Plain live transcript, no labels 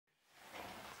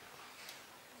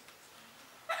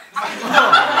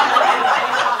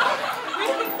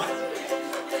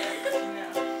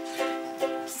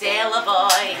Sailor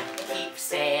boy, keep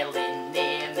sailing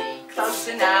near me,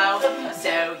 closer now,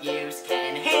 so you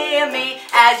can hear me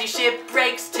as your ship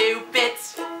breaks to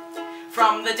bits.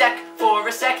 From the deck for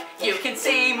a sec, you can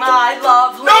see my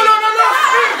lovely... No!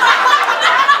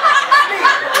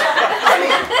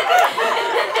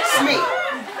 Smee!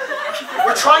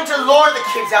 We're trying to lure the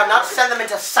kids out, not send them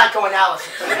into psychoanalysis.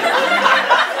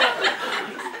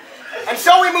 And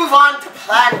so we move on to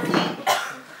Plan B,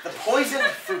 the poisoned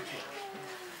fruitcake.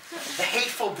 The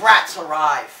hateful brats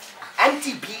arrive.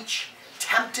 Empty beach,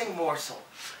 tempting morsel.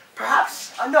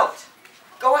 Perhaps a note.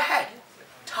 Go ahead,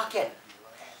 tuck in.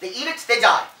 They eat it, they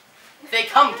die. They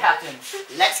come, Captain.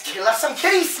 Let's kill us some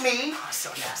kitties, Smee. Oh, so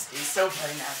nasty, so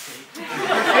very nasty.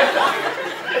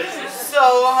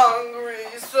 So hungry,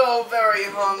 so very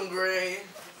hungry.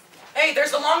 Hey,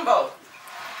 there's the longboat.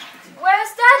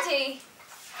 Where's Daddy?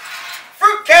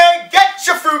 Fruitcake, get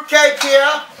your fruitcake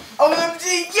here.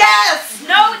 OMG, yes!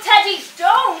 No, Teddy,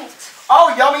 don't!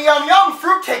 Oh, yummy, yum, yum.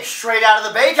 Fruitcake straight out of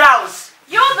the bakehouse.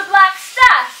 You're the black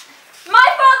stash. My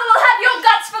father will have your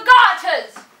guts for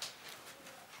garters.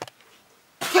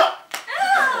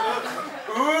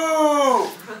 Ooh,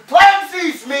 Plan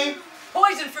C, Smee.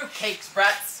 Poison fruit cakes,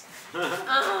 brats.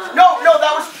 No,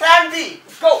 that was Plan B.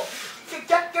 Go,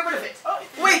 get rid of it.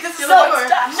 Wait, this is Still over.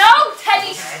 No,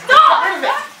 Teddy, stop! Get rid of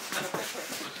it.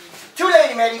 Too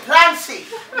late, Manny. Plan C. You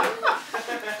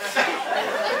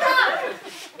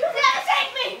dare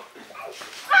take me!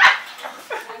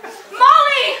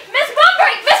 Molly! Miss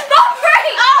Bunbury! Miss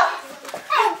Bunbury! Oh,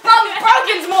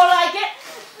 Broken's more like it.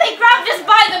 They grabbed us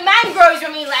by the mangroves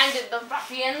when we landed, the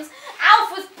ruffians.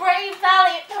 Alf was brave,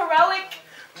 valiant, heroic.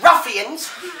 Ruffians?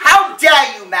 How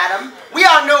dare you, madam? We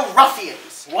are no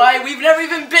ruffians. Why, we've never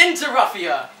even been to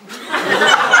Ruffia.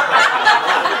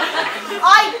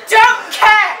 I don't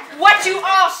care what you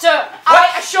are, sir.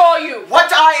 I assure you.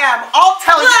 What I am, I'll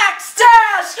tell you. Black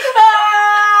stash!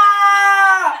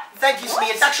 Ah! Thank you, Smee.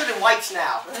 It's actually white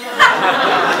now.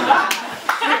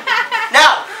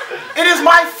 Now, it is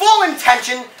my full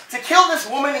intention to kill this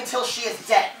woman until she is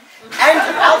dead. And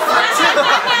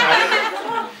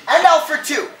Alfred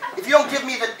too. If you don't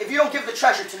give the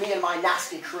treasure to me and my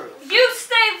nasty crew. You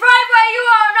stay right where you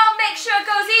are and I'll make sure it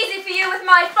goes easy for you with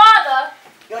my father.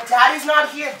 Your daddy's not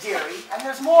here, dearie, and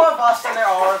there's more of us than there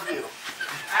are of you.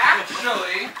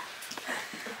 Actually,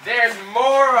 there's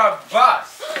more of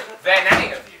us than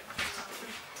any of you.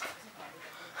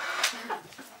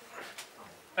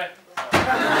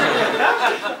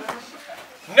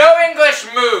 No English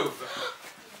move.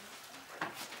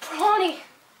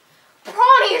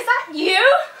 Prawny, is that you?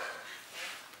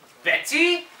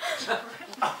 Betty?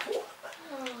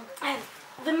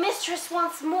 The mistress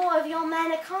wants more of your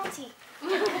manicotti.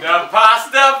 The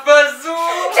pasta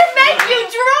fazool. To make you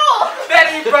drool!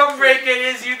 Betty Bumbraken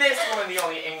is you. This one the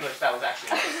only English that was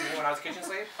actually nice to me when I was a kitchen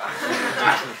slave.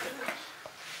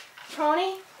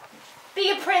 Prawny, be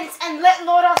a prince and let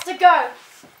Lord Oster go.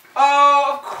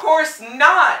 Oh, of course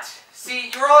not.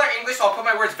 See, you all are English, so I'll put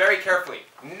my words very carefully.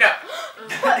 No.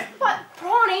 But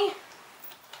Prawny.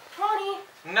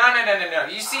 No.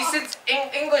 You see, since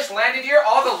English landed here,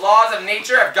 all the laws of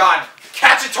nature have gone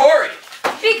cacciatori.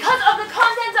 Because of the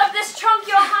contents of this trunk,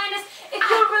 your highness, if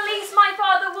you'll release my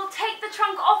father, we'll take the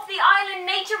trunk off the island,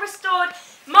 nature restored,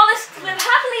 mollusks live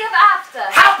happily ever after.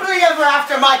 Happily ever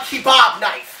after my kebab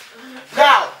knife.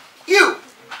 Now, you,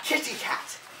 kitty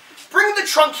cat, bring the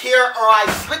trunk here or I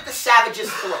slit the savage's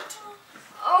throat.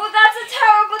 Oh, that's a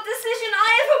terrible decision.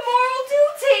 I have a moral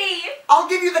duty. I'll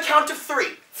give you the count of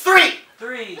 3. 3!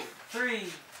 3.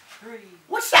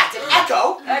 What's that, an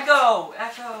echo? Echo.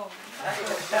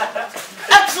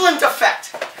 Excellent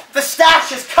effect! The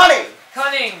stash is cunning!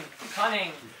 Cunning.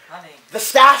 The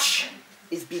stash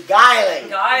is beguiling.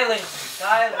 Beguiling.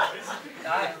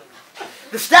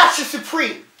 The stash is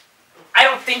supreme. I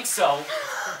don't think so.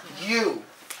 You,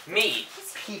 Me.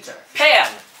 Peter.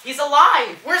 Pan. He's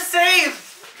alive. We're safe!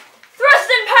 Thrust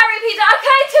and parry, Peter.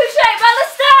 Okay, touche, by the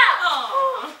staff.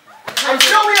 And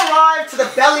so we arrive to the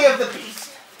belly of the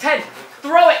beast. Ted,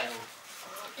 throw it.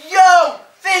 Yo!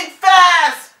 Think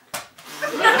fast!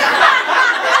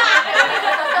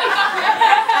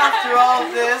 After all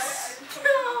this...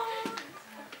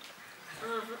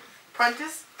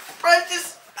 Prentice,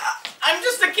 I'm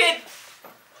just a kid.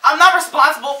 I'm not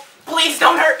responsible. Please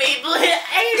don't hurt me.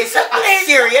 Is he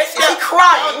serious? Is he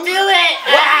crying? Don't do it.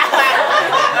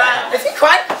 Is he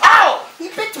crying? Ow! He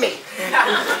bit me.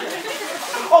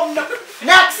 Oh no.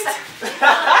 Next!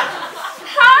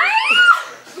 Hi.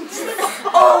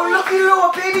 Oh, looky, a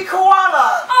baby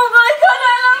koala. Oh my God,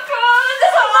 I love koalas.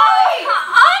 It's a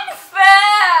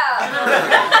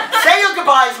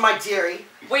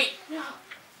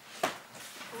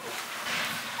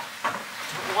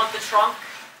trunk?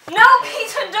 No,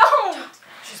 Peter, don't!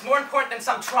 She's more important than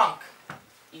some trunk.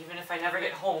 Even if I never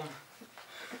get home.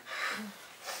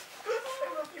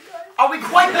 Are we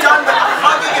quite done with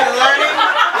hugging and learning?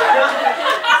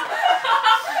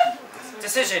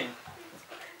 Decision.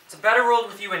 It's a better world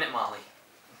with you in it, Molly.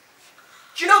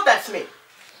 Do you know that's me?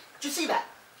 Did you see that?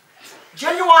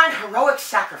 Genuine heroic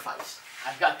sacrifice.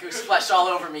 I've got goose flesh all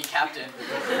over me, Captain.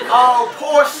 Oh,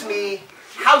 poor Smee.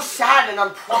 How sad and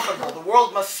unprofitable the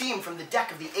world must seem from the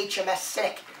deck of the HMS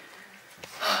Cynic.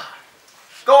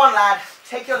 Go on, lad.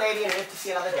 Take your lady and live to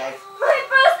see another day. My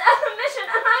first ever mission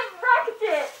and I've wrecked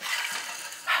it!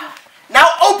 Now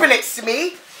open it,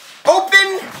 Smee.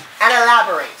 Open and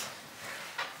elaborate.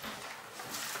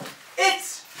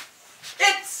 It's.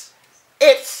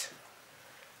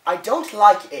 I don't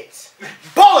like it.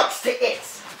 Bollocks to it.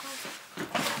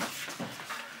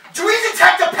 Do we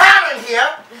detect a pattern here?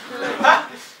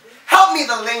 Help me,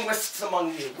 the linguists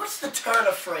among you. What's the turn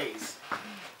of phrase?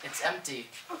 It's empty.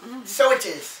 So it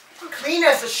is. Clean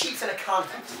as the sheets in a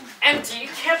convent. Empty?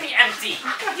 It can't be empty.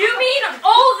 You mean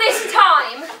all this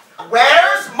time?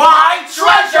 Where's my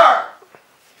treasure?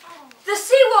 The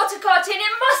seawater got in,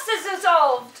 it must have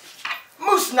dissolved.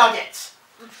 Moose nuggets.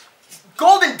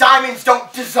 Gold and diamonds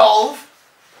don't dissolve.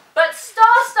 But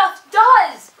star stuff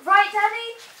does, right,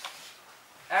 Daddy?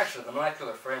 Actually, the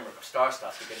molecular framework of star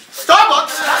stuff begins to break.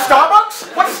 Starbucks?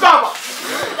 Starbucks? What's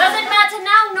Starbucks? Doesn't matter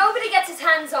now, nobody gets his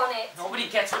hands on it. Nobody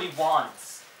gets what he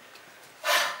wants.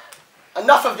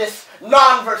 Enough of this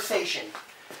non-versation.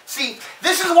 See,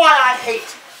 this is why I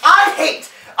hate.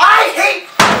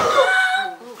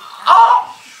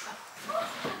 Oh!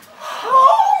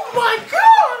 Oh my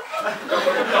God!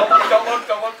 Don't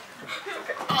look.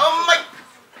 Okay. Oh my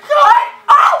God!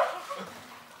 Oh!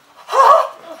 Oh!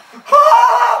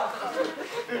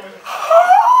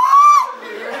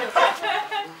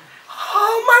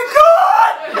 Oh my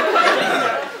God!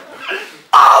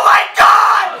 Oh my God!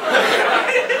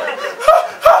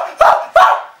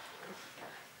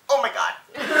 Oh my God!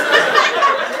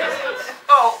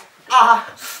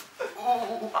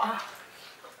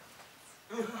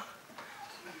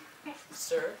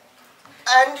 Sir?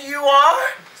 And you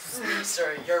are? Smee,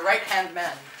 sir, your right-hand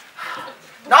man.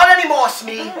 Not anymore,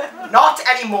 Smee. Not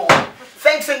anymore.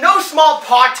 Thanks in no small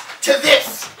part to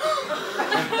this.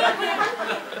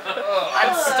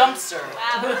 I'm stumped, sir.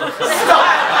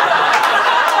 Stumped.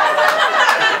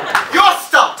 You're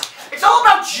stumped. It's all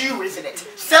about you, isn't it?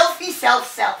 Selfie,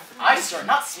 self. I, sir,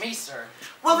 not Smee, sir.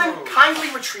 Well then, kindly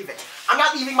retrieve it. I'm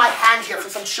not leaving my hand here for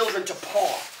some children to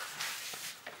paw.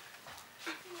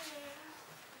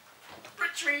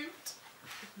 Retrieved.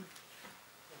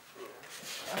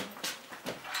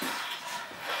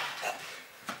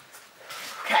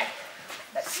 Okay,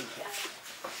 let's see here.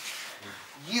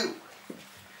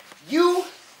 You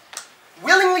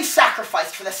willingly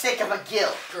sacrificed for the sake of a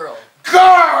gill. Girl.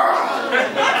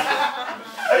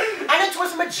 And it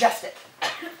was majestic.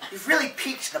 You've really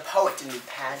piqued the poet in me,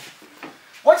 Pan.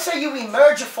 What say you we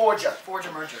merge a forger? Forge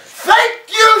a merger. Thank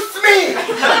you, Smee!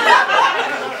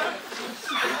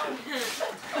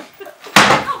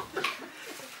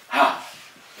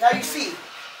 Now you see,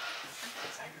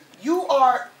 you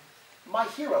are my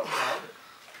hero, Pan.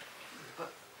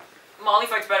 Molly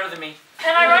fights better than me.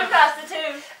 And I run faster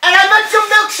too. And I bet your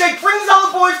milkshake brings all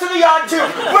the boys to the yard too,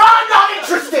 but I'm not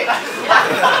interested!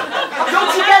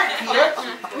 Don't you get it, Peter?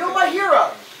 You're my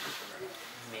hero.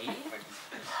 Me?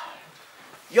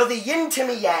 You're the yin to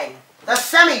me yang, the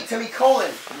semi to me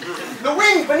colon, the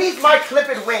wing beneath my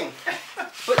clipped wing.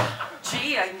 But,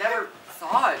 gee, I never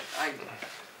thought I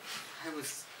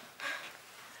was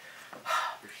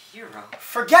your hero.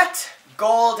 Forget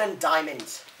gold and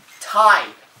diamonds.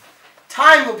 Time.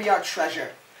 Time will be our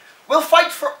treasure. We'll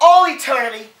fight for all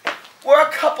eternity. We're a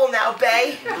couple now,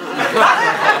 bae.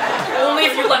 Only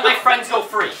if you let my friends go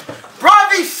free.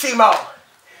 Bravissimo!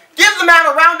 Give the man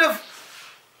a round of...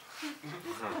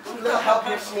 A little help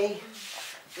here, Smee.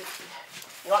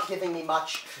 You're not giving me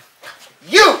much.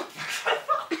 You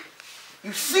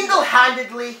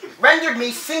single-handedly rendered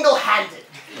me single-handed.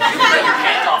 You let your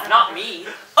hand off, not me.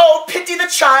 Oh, pity the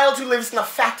child who lives in a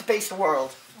fact-based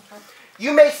world.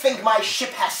 You may think my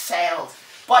ship has sailed,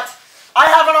 but I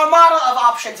have an armada of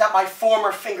options at my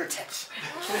former fingertips.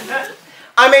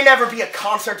 I may never be a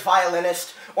concert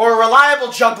violinist or a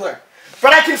reliable juggler,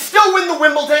 but I can still win the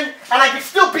Wimbledon, and I can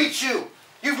still beat you.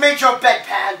 You've made your bed,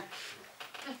 Pan.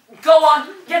 Go on,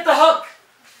 get the hook.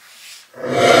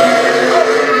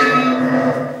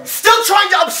 Still trying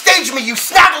to upstage me, you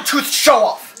snaggle-toothed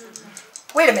show-off.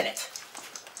 Wait a minute.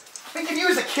 We could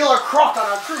use a killer croc on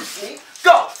our crew, Smee.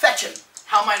 Go, fetch him.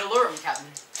 How am I to lure him, Captain?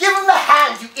 Give him the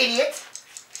hand, you idiot.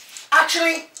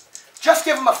 Actually, just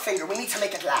give him a finger. We need to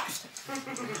make it last.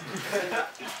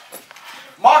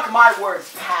 Mark my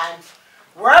words, Pan.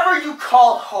 Wherever you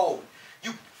call home,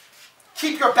 you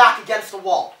keep your back against the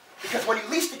wall. Because when you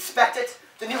least expect it,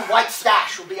 the new white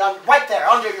stash will be right there,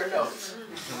 under your nose.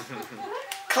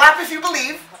 Clap if you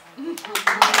believe.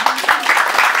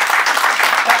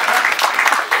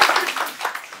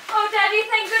 Oh, Daddy,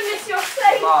 thank goodness you're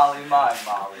safe. Molly, my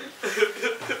Molly.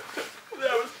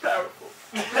 That was powerful.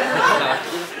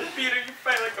 Peter, you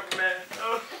fight like a man.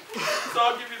 Oh, so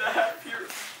I'll give you the hat here.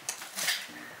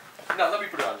 No, let me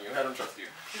put it on you. I don't trust you.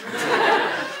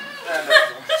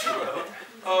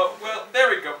 Well, there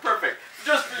we go. Perfect.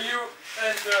 Just for you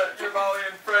and your Molly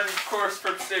and friend, of course,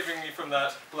 for saving me from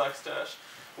that black stash.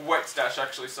 White stash,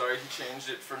 actually, sorry. He changed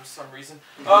it for some reason.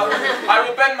 I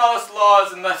will bend Molly's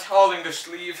laws and let all English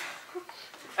leave.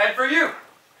 And for you,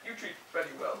 you treat Betty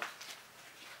well.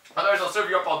 Otherwise, I'll serve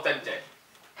you up al dente.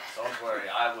 Don't worry,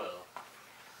 I will.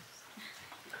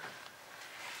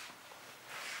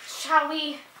 Shall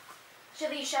we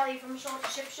shilly-shally from shore to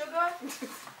ship sugar?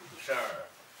 Sure.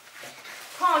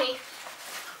 Pony.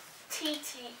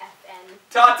 TTFN.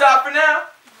 Ta-ta for now.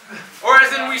 Or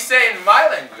as in we say in my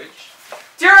language,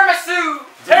 tiramisu!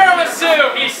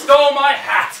 Tiramisu! He stole my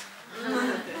hat.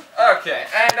 Okay,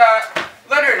 and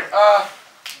Leonard, oh,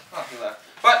 he left.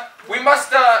 But we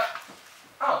must,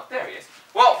 oh, there he is.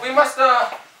 Well, we must,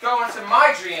 go into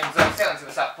my dreams of sailing to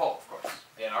the South Pole, of course.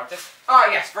 The Antarctic? Ah,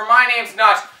 yes, for my name's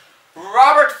not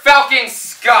Robert Falcon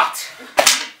Scott.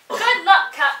 Good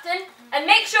luck, Captain, and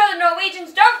make sure the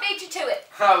Norwegians don't beat you to it.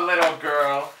 A little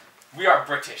girl. We are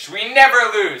British. We never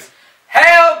lose.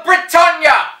 Hail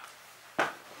Britannia!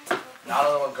 Not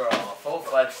a little girl, a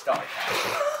full-fledged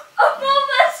starcatcher. A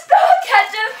full-fledged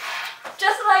starcatcher,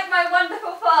 just like my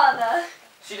wonderful father.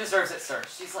 She deserves it, sir.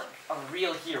 She's like a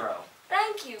real hero.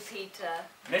 Thank you, Peter.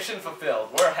 Mission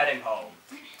fulfilled. We're heading home.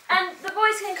 And the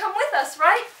boys can come with us,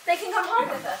 right? They can come home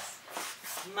with us.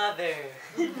 Mother,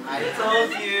 I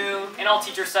told you. And all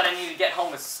teacher said I needed to get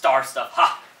home with star stuff.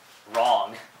 Ha!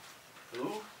 Wrong.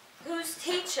 Who? Who's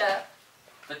teacher?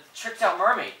 The tricked out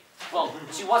mermaid. Well,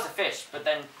 she was a fish, but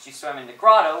then she swam in the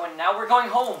grotto, and now we're going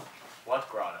home. What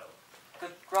grotto?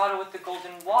 The grotto with the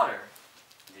golden water.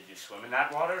 Did you swim in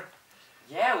that water?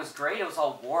 Yeah, it was great. It was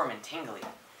all warm and tingly.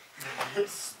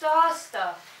 Star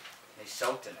stuff. They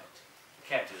soaked in it. You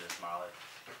can't do this, Molly.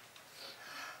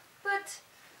 But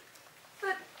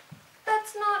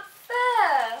that's not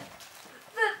fair.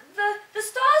 The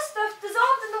star stuff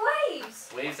dissolved in the waves.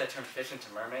 Waves that turn fish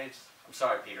into mermaids? I'm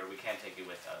sorry, Peter, we can't take you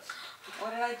with us.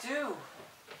 What did I do?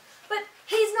 But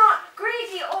he's not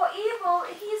greedy or evil.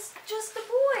 He's just a We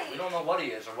boy. don't know what he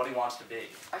is or what he wants to be.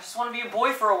 I just want to be a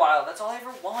boy for a while. That's all I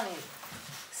ever wanted.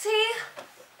 See?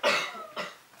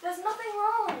 There's nothing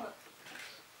wrong.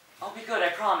 I'll be good, I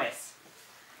promise.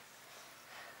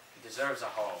 He deserves a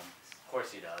home. Of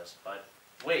course he does, but...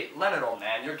 Wait, Leonard, old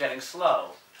man, you're getting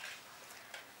slow.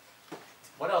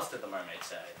 What else did the mermaid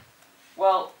say?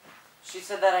 Well, she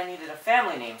said that I needed a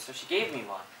family name, so she gave me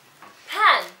one.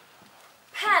 Pan.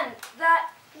 Pan,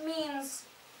 that means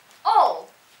all,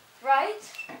 right?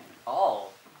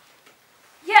 All?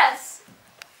 Yes.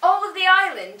 All of the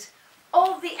island.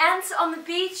 All of the ants on the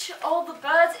beach, all the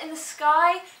birds in the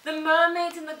sky, the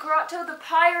mermaids in the grotto, the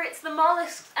pirates, the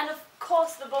mollusks, and of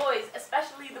course the boys,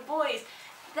 especially the boys.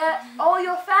 They're all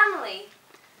your family.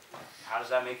 How does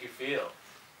that make you feel?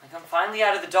 Like I'm finally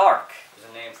out of the dark. There's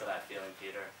a name for that feeling,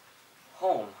 Peter.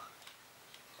 Home.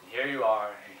 And here you are,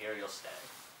 and here you'll stay.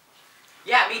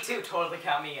 Yeah, me too. Totally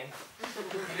count me in.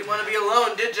 You didn't want to be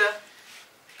alone, did ya?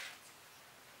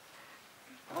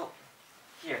 Well,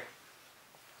 here.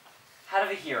 Hat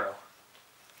of a hero.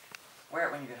 Wear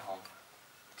it when you get home.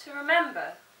 To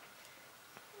remember.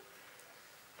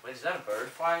 Wait, is that a bird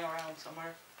flying around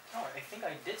somewhere? Oh, I think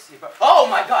I did see a bird. Oh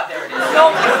my god, there it is.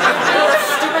 No, the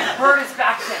stupid bird is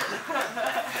back there.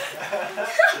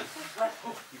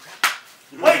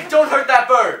 Wait, don't hurt that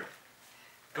bird!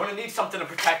 Gonna need something to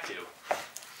protect you.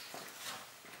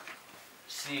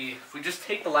 See, if we just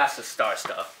take the last of star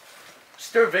stuff,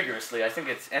 stir vigorously, I think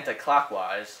it's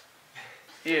anti-clockwise.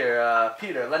 Here,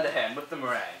 Peter, lend a hand with the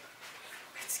meringue.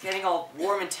 It's getting all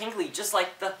warm and tingly, just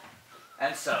like the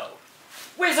And so.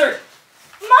 wizard!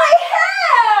 My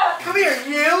hair! Come here,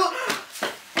 you!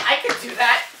 I could do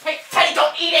that. Hey, Teddy,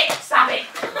 don't eat it. Stop it.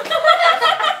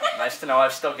 Nice to know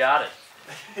I've still got it.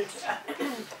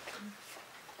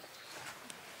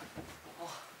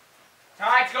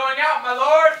 Tide's going out, my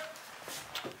lord.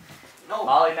 No.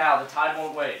 Molly, now, the tide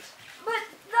won't wait. But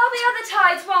there'll be other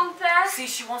tides, won't there? See,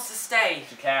 she wants to stay.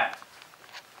 She can't.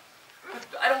 But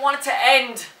I don't want it to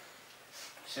end.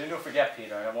 Soon you'll forget,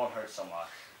 Peter, and it won't hurt so much.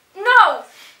 No!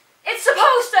 It's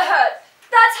supposed to hurt!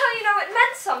 That's how you know it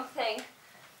meant something.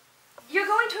 You're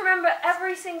going to remember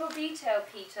every single detail,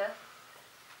 Peter.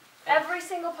 Every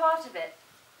single part of it.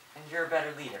 And you're a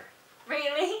better leader.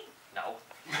 Really? No.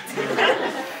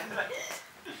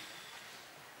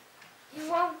 You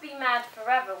won't be mad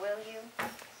forever, will you?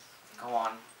 Go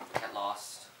on. Get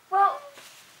lost. Well,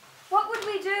 what would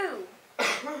we do?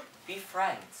 Be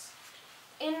friends.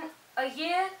 In a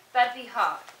year, that'd be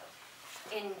hard.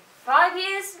 In 5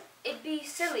 years, it'd be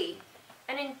silly.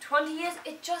 And in 20 years,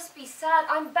 it'd just be sad.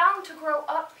 I'm bound to grow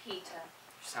up, Peter.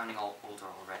 You're sounding all older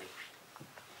already.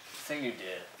 The thing you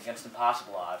did against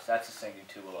impossible odds, that's the thing you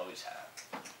two will always have.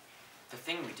 The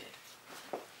thing we did.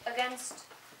 Against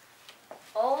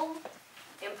all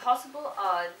impossible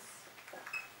odds.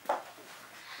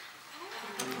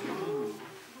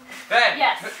 Then,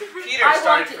 Yes, Peter I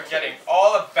started wanted to. forgetting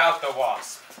all about the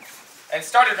wasp. And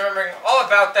started remembering all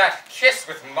about that kiss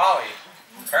with Molly.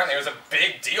 Apparently it was a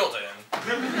big deal to him.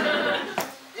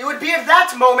 It would be at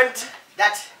that moment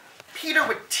that Peter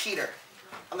would teeter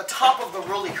on the top of the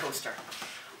roller coaster,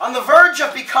 on the verge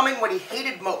of becoming what he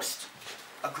hated most,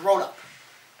 a grown-up,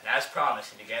 And as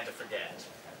promised, he began to forget,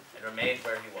 and remained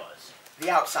where he was. the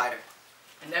outsider.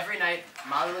 And every night,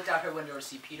 Molly looked out her window to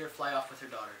see Peter fly off with her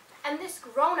daughter. And this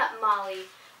grown-up Molly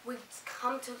would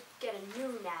come to get a new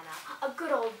Nana, a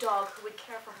good old dog who would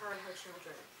care for her and her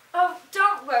children. Oh,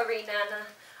 don't worry, Nana.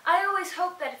 I always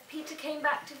hoped that if Peter came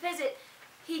back to visit,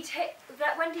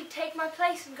 that Wendy'd take my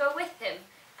place and go with him.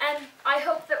 And I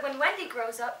hope that when Wendy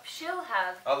grows up, she'll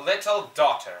have... A little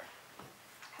daughter.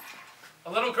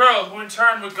 A little girl who in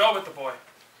turn would go with the boy.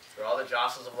 Through all the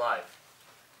jostles of life.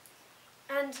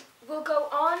 And we'll go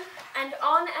on and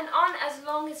on and on as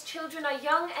long as children are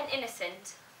young and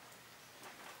innocent.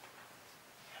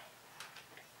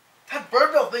 That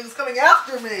Virgo thing's coming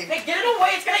after me! Hey, get it away!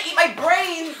 It's gonna eat my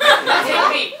brain!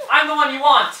 Take me! I'm the one you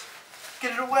want!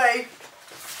 Get it away!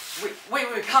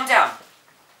 Wait, calm down.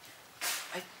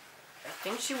 I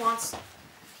think she wants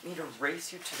me to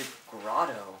race you to the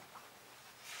grotto.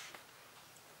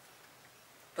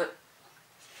 But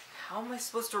how am I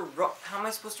supposed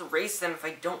to race them if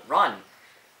I don't run?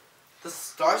 The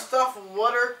star stuff?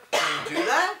 What are... Can you do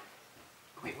that?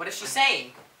 Wait, what is she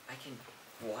saying? I can...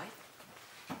 what?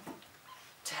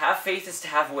 To have faith is to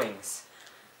have wings.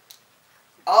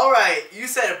 Alright, you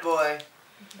said it, boy.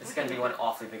 It's gonna be one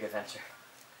awfully big adventure.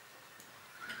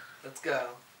 Let's go.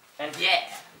 And Yeah.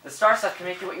 the star stuff can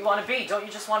make you what you want to be. Don't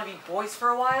you just want to be boys for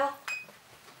a while?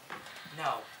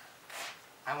 No.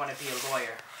 I want to be a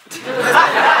lawyer.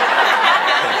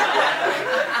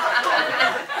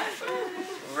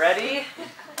 Ready?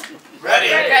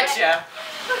 Ready? I betcha.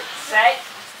 Set.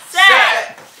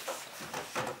 Set!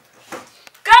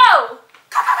 Go!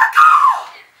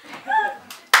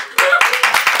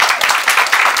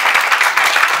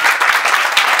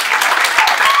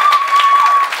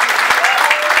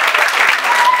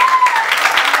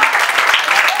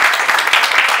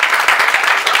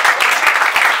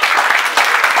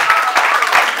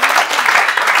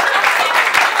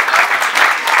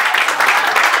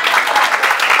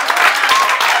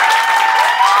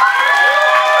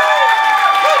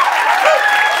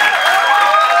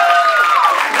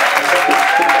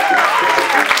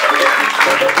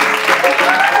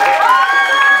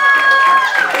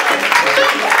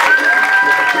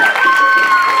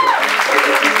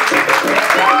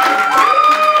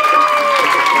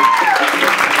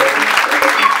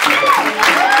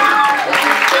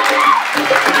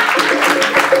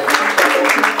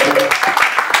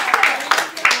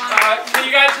 Can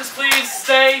you guys just please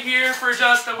stay here for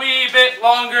just a wee bit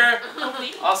longer?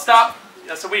 I'll stop.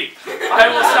 That's a week. I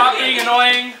will stop being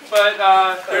annoying, but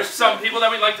there's some people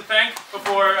that we'd like to thank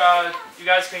before you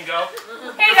guys can go.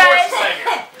 Hey You're forced guys, to stay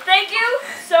here. thank you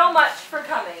so much for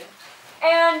coming.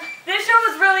 And this show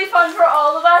was really fun for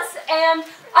all of us, and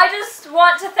I just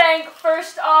want to thank,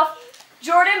 first off,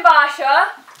 Jordan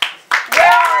Basha. Where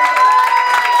are you?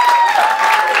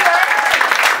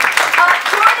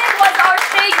 Jordan was our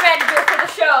stage manager for the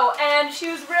show, and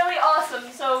she was really awesome,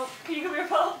 so can you come here,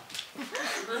 Paul?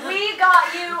 We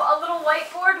got you a little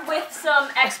whiteboard with some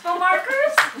expo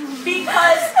markers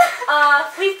because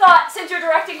we thought since you're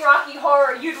directing Rocky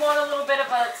Horror, you'd want a little bit of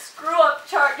a screw-up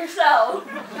chart yourself.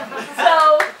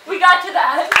 So we got to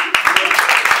that.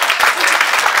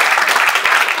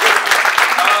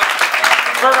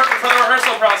 For the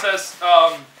rehearsal process,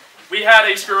 we had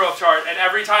a screw-up chart, and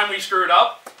every time we screwed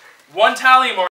up, one tally more.